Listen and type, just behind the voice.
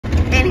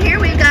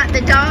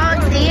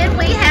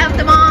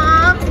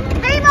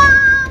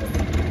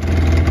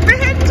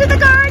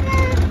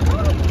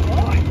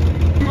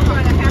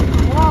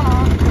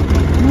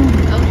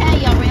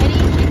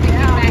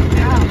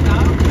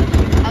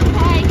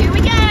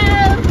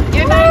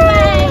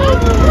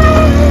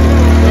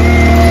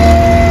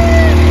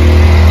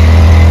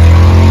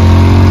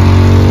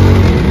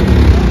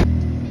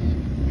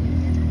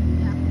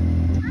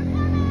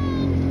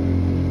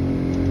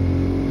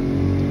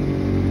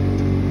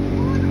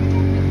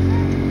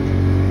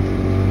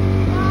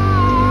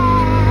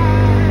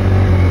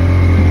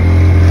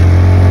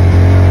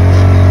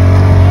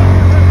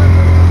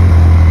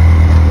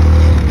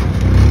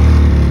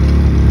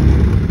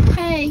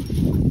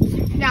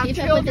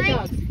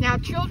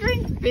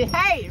children,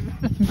 behave.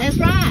 That's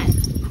right.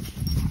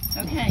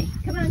 Okay,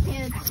 come on,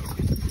 kids.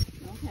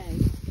 Okay.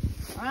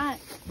 All right.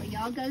 Well,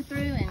 y'all go through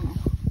and.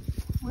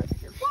 Well,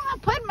 I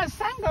put my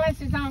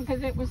sunglasses on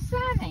because it was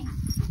sunny.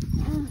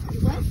 Oh,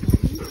 it was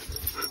sunny.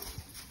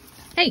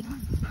 Hey,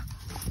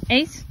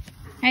 Ace,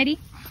 Heidi,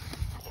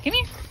 come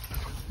here.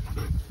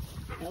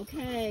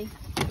 Okay.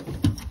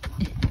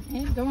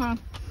 Yeah, go on.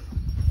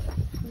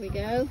 Here we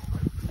go.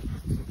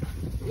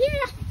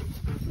 Yeah.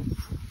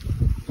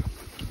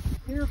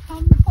 Here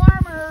come the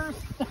farmers.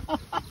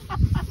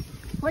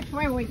 Which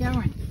way are we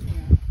going?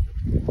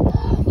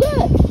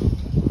 Look.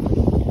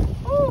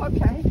 Oh,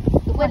 okay.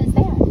 What is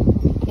that?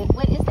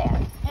 What is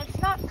that?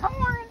 It's not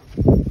corn.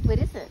 What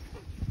is it?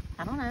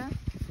 I don't know.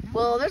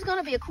 Well, there's going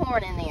to be a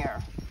corn in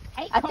there.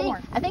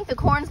 Corn. I think the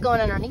corn's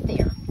going underneath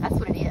there. That's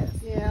what it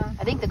is. Yeah.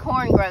 I think the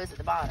corn grows at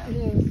the bottom. It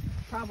is.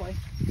 Probably.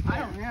 I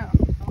don't know.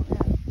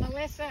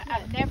 Melissa,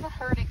 I've never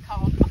heard it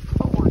called a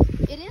corn.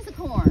 It is a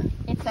corn.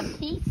 It's a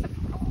piece of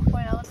corn.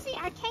 Well, see,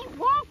 I can't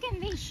walk in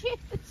these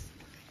shoes.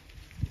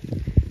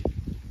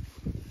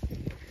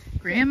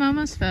 Graham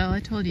almost fell. I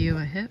told you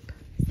a hip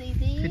See,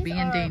 these could be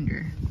in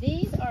danger.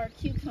 These are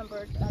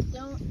cucumbers.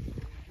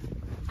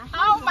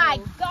 Oh my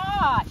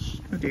gosh.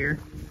 Oh dear.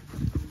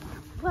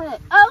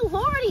 What? Oh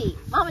Lordy!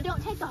 Mama,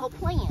 don't take the whole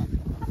plant.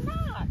 I'm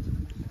not.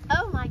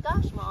 Oh my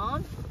gosh,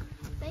 Mom.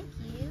 Thank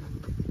you.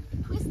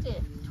 Twist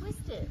it.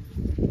 Twist it.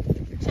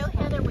 Show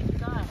Heather what you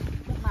got.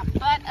 Get my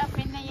butt up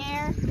in the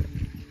air.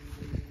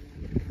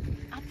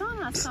 I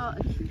thought I saw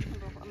a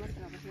cucumber. I must have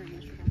been over here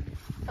yesterday.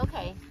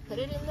 Okay, put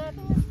it in that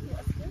basket.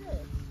 That's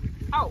good.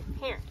 Oh,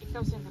 here. It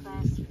goes in the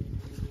basket.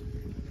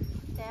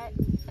 That,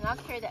 and I'll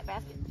carry that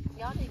basket.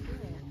 Y'all do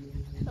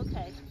good.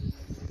 Okay.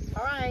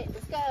 All right,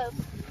 let's go.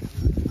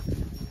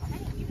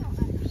 You don't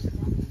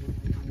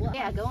understand. Well,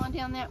 yeah, go on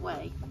down that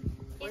way.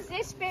 Is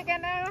this big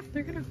enough?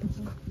 They're gonna.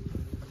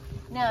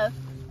 No.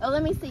 Oh,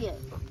 let me see it.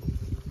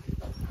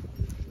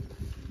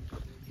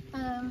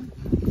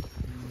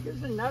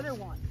 Here's another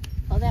one.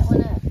 Oh, that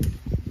one up.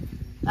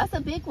 That's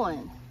a big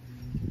one.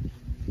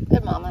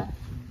 Good, Mama.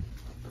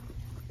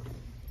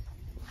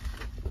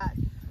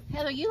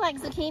 Heather, you like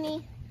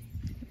zucchini?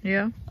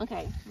 Yeah.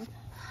 Okay.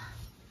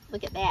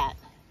 Look at that.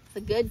 It's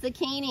a good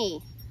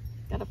zucchini.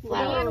 Got a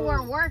flower. And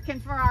we're working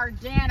for our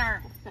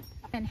dinner.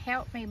 And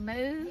help me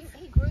move.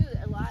 He grew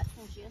a lot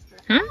since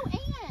yesterday. Huh? Oh,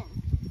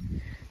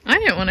 Ann! I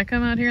didn't want to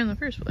come out here in the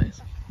first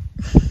place.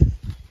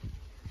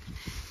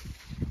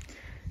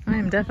 I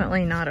am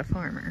definitely not a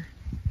farmer.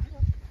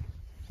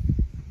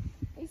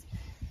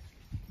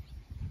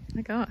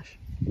 My gosh.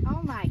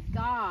 Oh my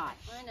gosh.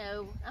 I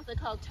know. I have to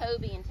call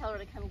Toby and tell her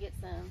to come get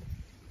some.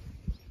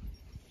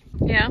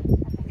 Yeah.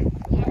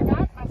 Yeah,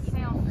 that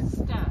sounds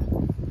stuff.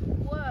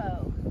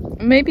 Whoa.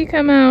 Maybe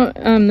come out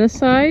this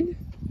side.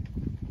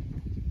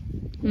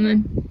 And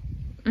then,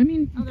 I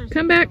mean, Oh,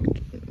 come back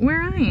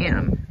where I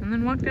am. And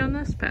then walk down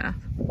this path.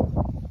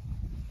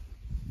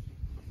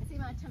 See,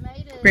 my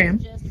tomatoes Graham.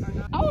 just are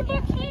not. Oh,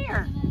 look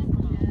here.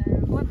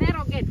 Well,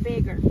 that'll get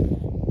bigger.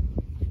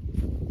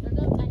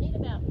 I need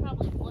about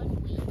probably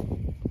 1 week.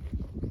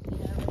 You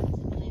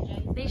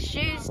know, These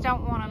shoes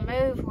don't want to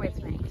move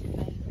with me.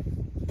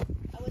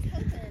 I was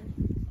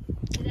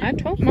hoping. I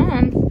told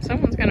Mom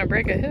someone's going to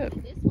break a hip.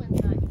 This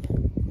one's not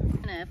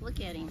good enough. Look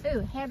at him. Ooh,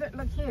 Heather,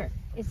 look here.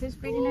 Is this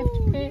big enough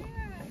to pick?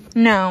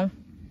 No.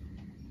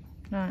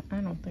 Not,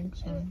 I don't think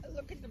so.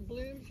 Look at the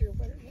blooms here.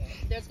 What are they?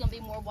 There's going to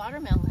be more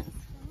watermelons.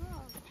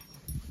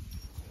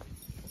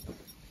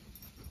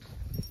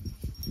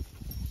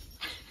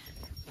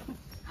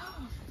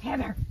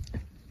 Heather.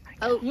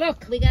 Oh,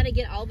 Look. we got to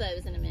get all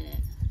those in a minute.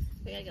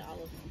 We got to get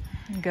all of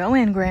them. Go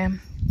in,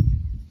 Graham.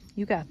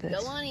 You got this.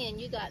 Go on in.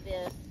 You got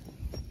this.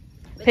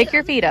 But Pick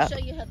your feet I'll up. show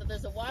you how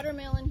there's a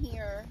watermelon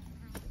here.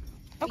 Oh,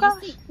 But you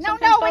gosh. see- No,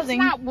 Something's no, buzzing.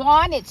 it's not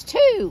one, it's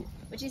two.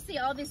 But you see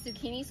all this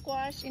zucchini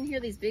squash in here,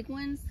 these big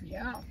ones?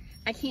 Yeah.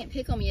 I can't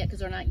pick them yet because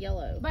they're not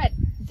yellow. But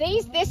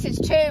this is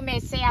two,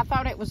 Missy. I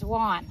thought it was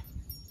one.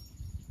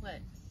 What?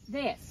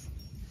 This.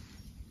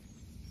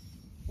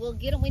 We'll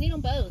get them. We need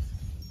them both.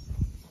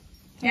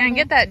 Yeah, and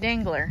get that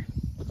dangler.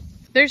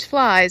 There's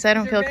flies. I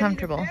don't feel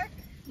comfortable.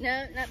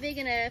 No, not big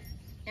enough.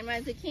 And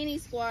my zucchini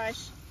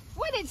squash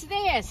What is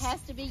this?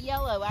 has to be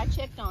yellow. I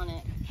checked on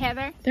it.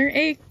 Heather? They're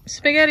a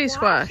spaghetti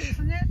squash.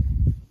 Isn't it?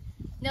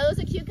 No, those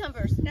are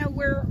cucumbers. No,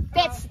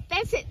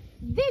 that's it.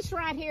 This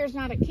right here is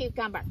not a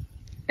cucumber.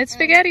 It's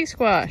spaghetti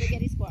squash.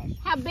 Spaghetti squash.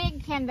 How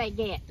big can they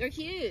get? They're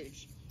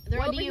huge. They're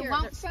What, over do you here.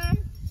 want some?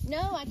 No,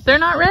 I can't. They're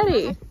not I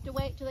ready. have to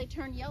wait till they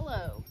turn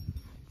yellow.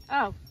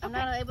 Oh, I'm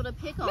not able to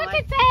pick them. look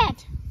at that.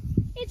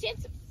 It's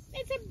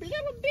a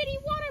little bitty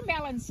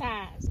watermelon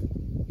size.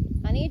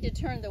 I need to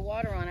turn the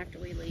water on after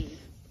we leave.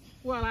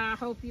 Well, I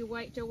hope you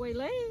wait till we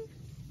leave.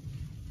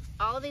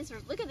 All of these are,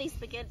 look at these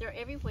spaghetti, they're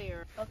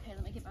everywhere. Okay,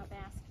 let me get my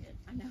basket.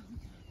 I know.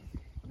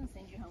 I'm gonna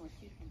send you home with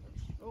cucumbers.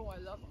 Oh, I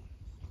love them.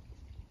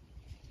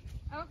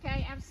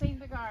 Okay, I've seen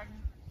the garden.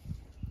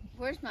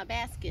 Where's my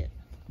basket?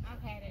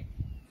 I've had it.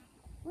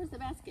 Where's the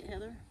basket,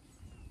 Heather?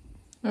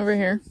 Over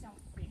here. Don't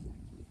fit.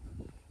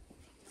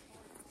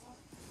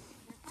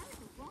 They're kind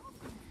of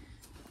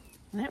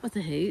That was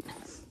a hoot.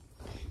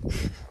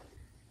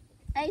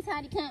 Ace,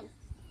 Heidi, come.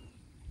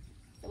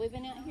 So we've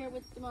been out here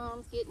with the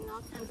moms getting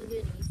all kinds of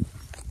goodies.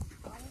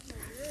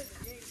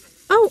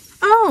 Oh,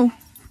 oh.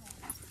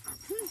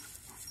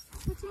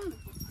 What's wrong?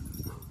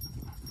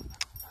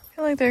 I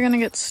feel like they're gonna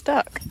get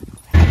stuck.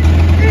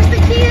 There's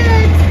the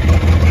kids.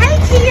 Hey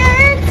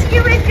kids,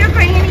 you're with your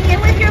granny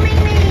and with your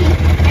Mimi.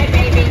 Hey,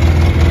 baby.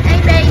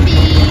 Hey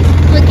babies,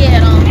 look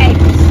at them.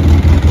 Hey.